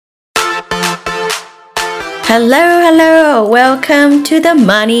Hello. Welcome to the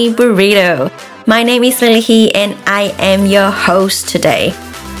Money Burrito. My name is Lily He and I am your host today.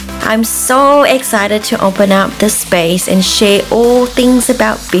 I'm so excited to open up the space and share all things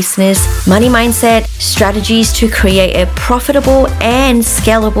about business, money mindset, strategies to create a profitable and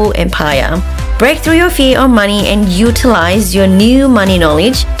scalable empire. Break through your fear of money and utilize your new money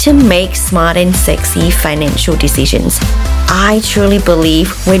knowledge to make smart and sexy financial decisions. I truly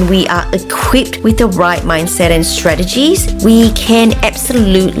believe when we are equipped with the right mindset and strategies, we can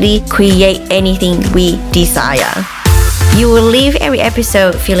absolutely create anything we desire. You will leave every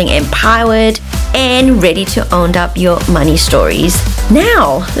episode feeling empowered and ready to own up your money stories.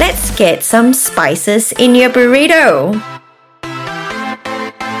 Now, let's get some spices in your burrito.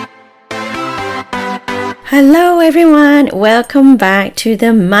 Hello everyone, welcome back to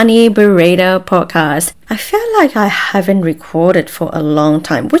the Money Burrito podcast. I feel like I haven't recorded for a long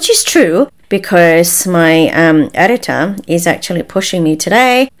time, which is true because my editor is actually pushing me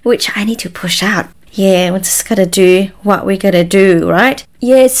today, which I need to push out. Yeah, we just gotta do what we gotta do, right?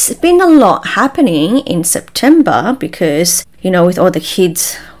 Yeah, it's been a lot happening in September because, with all the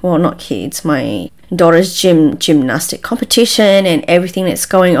kids, well, not kids, my daughter's gymnastic competition and everything that's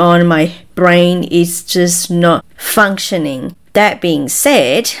going on, my brain is just not functioning. That being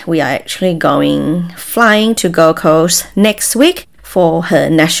said, we are actually flying to Gold Coast next week for her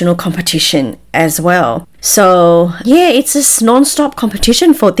national competition as well. So yeah, it's a non-stop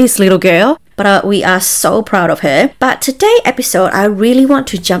competition for this little girl, but we are so proud of her. But today's episode, I really want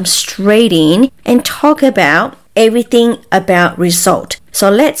to jump straight in and talk about everything about result. So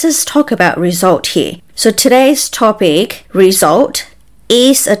let's just talk about result here. So today's topic, result,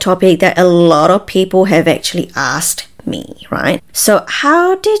 is a topic that a lot of people have actually asked me, right? So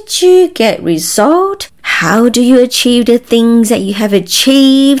how did you get result? How do you achieve the things that you have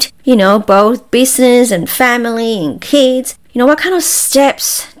achieved? Both business and family and kids. What kind of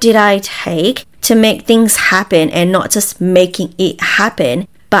steps did I take to make things happen and not just making it happen,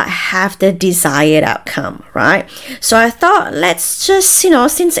 but have the desired outcome, right? So I thought, let's just,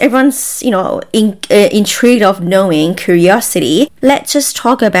 since everyone's, intrigued of knowing, curiosity, let's just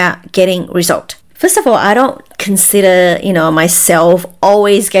talk about getting result. First of all, I don't consider, myself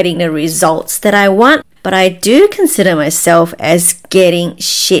always getting the results that I want, but I do consider myself as getting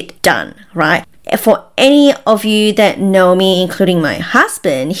shit done, right? For any of you that know me, including my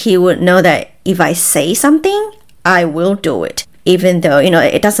husband, he would know that if I say something, I will do it. Even though,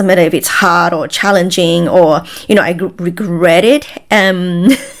 it doesn't matter if it's hard or challenging or, I regret it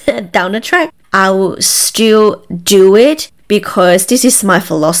down the track, I will still do it because this is my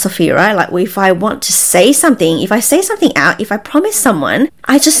philosophy, right? Like if I want to say something, if I say something out, if I promise someone,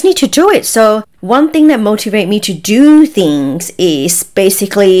 I just need to do it. So one thing that motivates me to do things is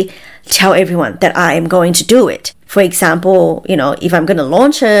basically tell everyone that I am going to do it. For example, if I'm going to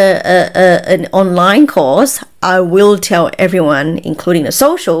launch an online course, I will tell everyone, including the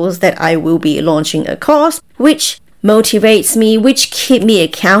socials, that I will be launching a course, which motivates me, which keep me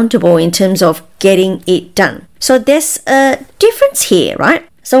accountable in terms of getting it done. So there's a difference here, right?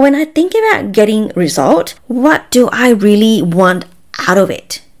 So when I think about getting result, what do I really want out of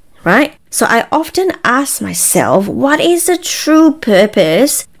it, right? So I often ask myself, what is the true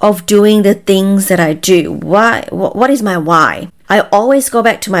purpose of doing the things that I do? Why? What is my why? I always go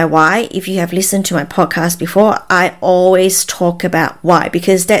back to my why. If you have listened to my podcast before, I always talk about why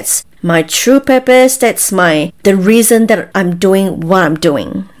because that's my true purpose. That's the reason that I'm doing what I'm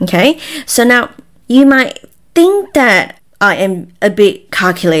doing. Okay. So now you might think that I am a bit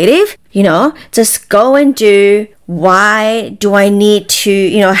calculative, just go and do. Why do I need to,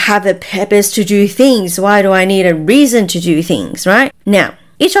 have a purpose to do things? Why do I need a reason to do things, right? Now,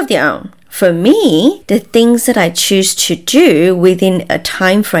 each of their own. For me, the things that I choose to do within a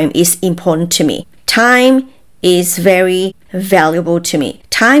time frame is important to me. Time is very valuable to me.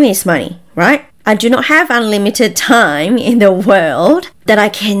 Time is money, right? I do not have unlimited time in the world that I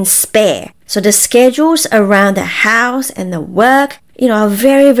can spare. So the schedules around the house and the work, are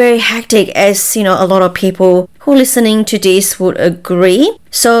very, very hectic, as, a lot of people who are listening to this would agree.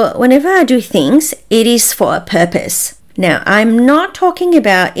 So whenever I do things, it is for a purpose. Now, I'm not talking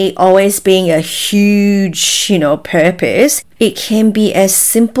about it always being a huge, purpose. It can be as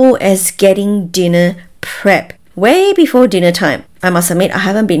simple as getting dinner prep way before dinner time. I must admit, I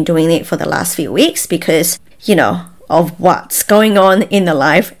haven't been doing it for the last few weeks because, of what's going on in the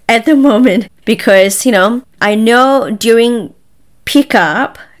life at the moment. Because, I know during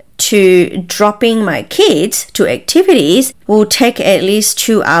pickup to dropping my kids to activities will take at least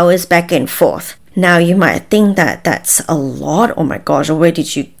 2 hours back and forth. Now you might think that that's a lot. Oh my gosh, where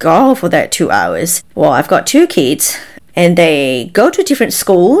did you go for that 2 hours? Well, I've got 2 kids and they go to different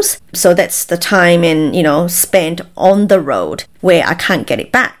schools. So that's the time and, spent on the road where I can't get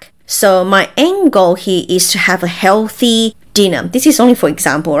it back. So my end goal here is to have a healthy dinner. This is only for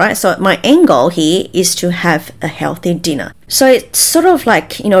example, right? So my end goal here is to have a healthy dinner. So it's sort of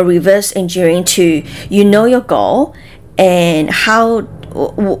like, reverse engineering to, your goal and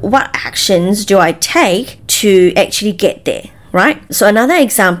what actions do I take to actually get there, right? So another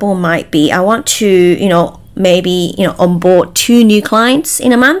example might be I want to, maybe, onboard 2 new clients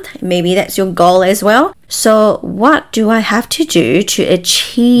in a month. Maybe that's your goal as well. So what do I have to do to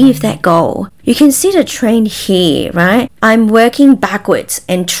achieve that goal? You can see the trend here, right? I'm working backwards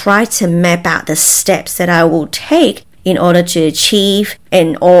and try to map out the steps that I will take in order to achieve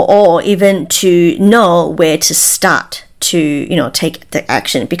or even to know where to start to, take the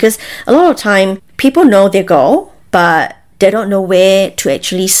action. Because a lot of time people know their goal, but they don't know where to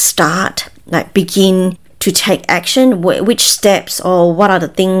actually start, like begin to take action, which steps or what are the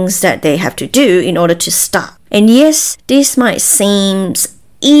things that they have to do in order to start. And yes, this might seem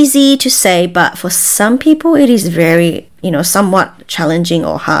easy to say, but for some people it is very, somewhat challenging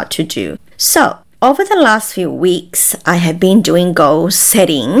or hard to do. So over the last few weeks, I have been doing goal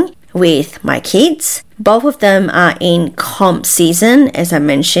setting with my kids. Both of them are in comp season, as I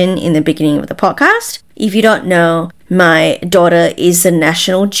mentioned in the beginning of the podcast. If you don't know, my daughter is a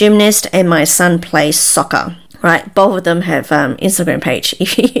national gymnast and my son plays soccer, right? Both of them have Instagram page,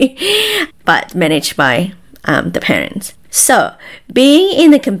 but managed by the parents. So being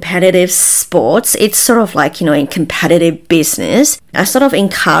in the competitive sports, it's sort of like, in competitive business, I sort of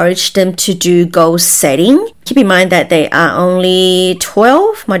encourage them to do goal setting. Keep in mind that they are only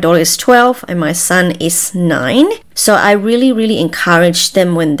 12. My daughter is 12 and my son is 9. So I really, really encourage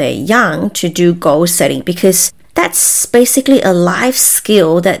them when they're young to do goal setting because that's basically a life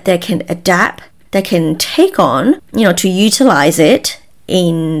skill that they can adapt, they can take on, to utilize it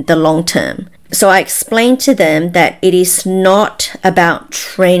in the long term. So I explained to them that it is not about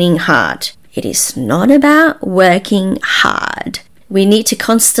training hard. It is not about working hard. We need to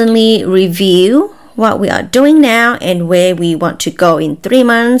constantly review what we are doing now and where we want to go in 3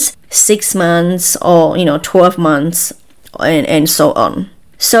 months, 6 months, or 12 months, and so on.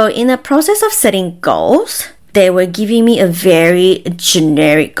 So in the process of setting goals, they were giving me a very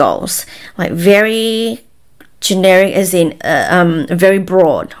generic goals, like very generic as in very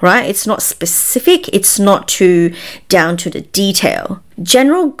broad, right? It's not specific. It's not too down to the detail.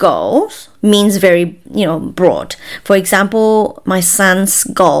 General goals means very, broad. For example, my son's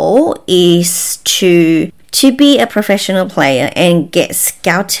goal is to be a professional player and get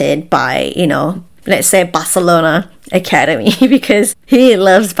scouted by, let's say Barcelona Academy because he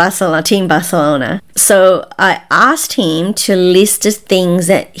loves Barcelona, Team Barcelona. So I asked him to list the things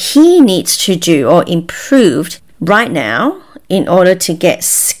that he needs to do or improve right now in order to get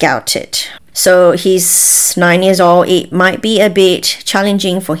scouted. So he's 9 years old. It might be a bit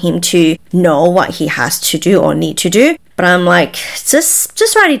challenging for him to know what he has to do or need to do. But I'm like,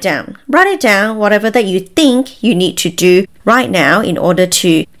 just write it down. Write it down, whatever that you think you need to do right now in order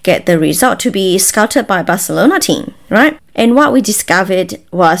to get the result to be scouted by Barcelona team, right? And what we discovered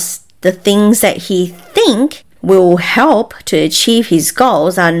was the things that he think will help to achieve his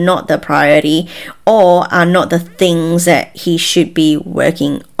goals are not the priority or are not the things that he should be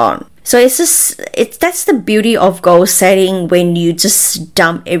working on. So that's the beauty of goal setting when you just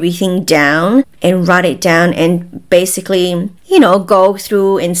dump everything down and write it down and basically, go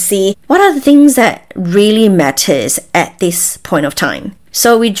through and see what are the things that really matters at this point of time.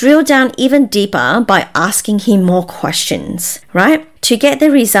 So we drill down even deeper by asking him more questions, right? To get the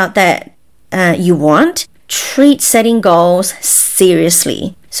result that you want, treat setting goals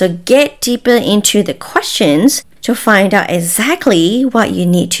seriously. So get deeper into the questions to find out exactly what you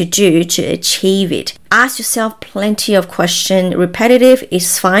need to do to achieve it. Ask yourself plenty of questions. Repetitive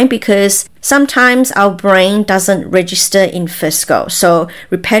is fine because sometimes our brain doesn't register in first go. So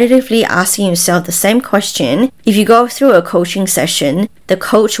repetitively asking yourself the same question. If you go through a coaching session, the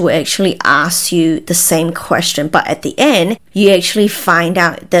coach will actually ask you the same question, but at the end, you actually find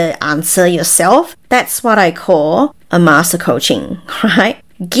out the answer yourself. That's what I call a master coaching, right?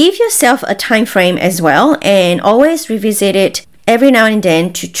 Give yourself a time frame as well and always revisit it every now and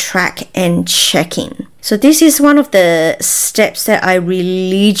then to track and check in. So this is one of the steps that I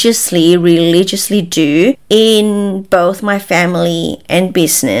religiously do in both my family and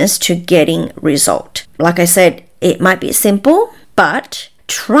business to getting result. Like I said, it might be simple, but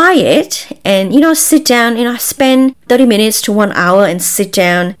try it and, sit down, spend 30 minutes to 1 hour and sit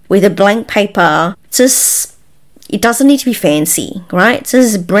down with a blank paper. It doesn't need to be fancy, right?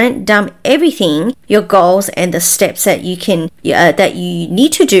 Just dump everything, your goals and the steps that you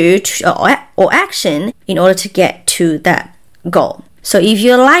need to do or action in order to get to that goal. So if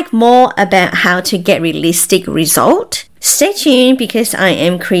you like more about how to get realistic result, stay tuned because I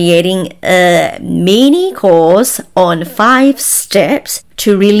am creating a mini course on 5 steps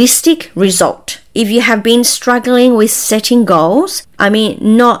to realistic result. If you have been struggling with setting goals,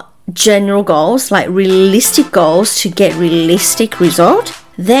 not general goals, like realistic goals to get realistic result,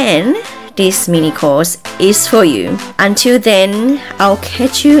 then this mini course is for you. Until then, I'll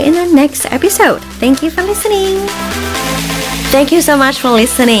catch you in the next episode. Thank you for listening. Thank you so much for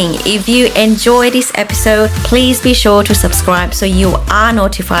listening. If you enjoyed this episode, please be sure to subscribe so you are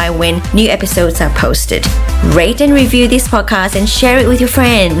notified when new episodes are posted. Rate and review this podcast and share it with your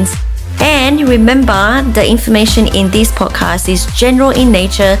friends. And remember, the information in this podcast is general in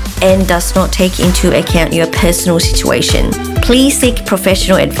nature and does not take into account your personal situation. Please seek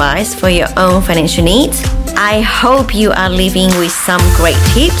professional advice for your own financial needs. I hope you are leaving with some great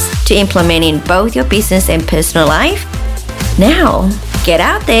tips to implement in both your business and personal life. Now, get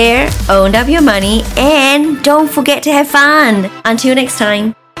out there, own up your money, and don't forget to have fun. Until next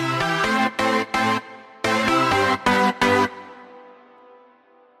time.